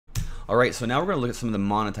Alright, so now we're going to look at some of the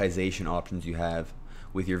monetization options you have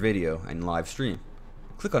with your video and live stream.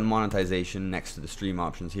 Click on monetization next to the stream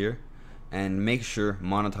options here and make sure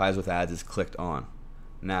monetize with ads is clicked on.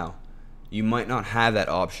 Now, you might not have that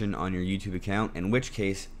option on your YouTube account, in which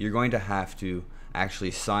case you're going to have to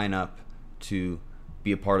actually sign up to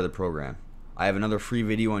be a part of the program. I have another free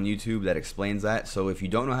video on YouTube that explains that, so if you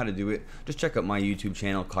don't know how to do it, just check out my YouTube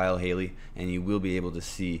channel, Kyle Haley, and you will be able to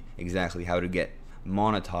see exactly how to get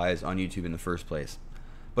monetized on YouTube in the first place.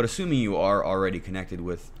 But assuming you are already connected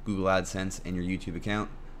with Google AdSense and your YouTube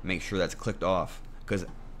account, make sure that's clicked off, because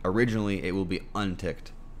originally it will be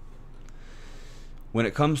unticked. When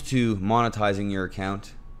it comes to monetizing your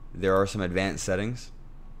account, there are some advanced settings.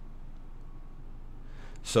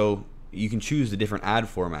 So you can choose the different ad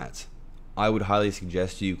formats. I would highly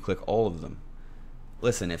suggest you click all of them.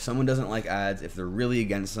 Listen, if someone doesn't like ads, if they're really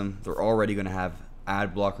against them, they're already going to have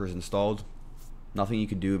ad blockers installed. Nothing you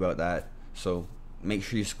can do about that. So make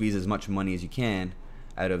sure you squeeze as much money as you can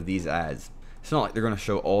out of these ads. It's not like they're going to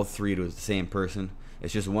show all three to the same person.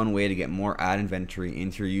 It's just one way to get more ad inventory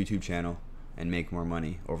into your YouTube channel and make more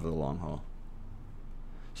money over the long haul.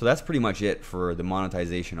 So that's pretty much it for the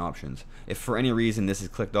monetization options. If for any reason this is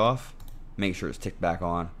clicked off, make sure it's ticked back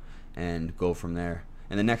on and go from there.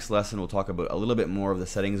 In the next lesson we'll talk about a little bit more of the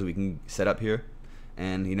settings we can set up here,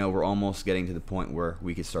 and we're almost getting to the point where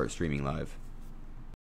we can start streaming live.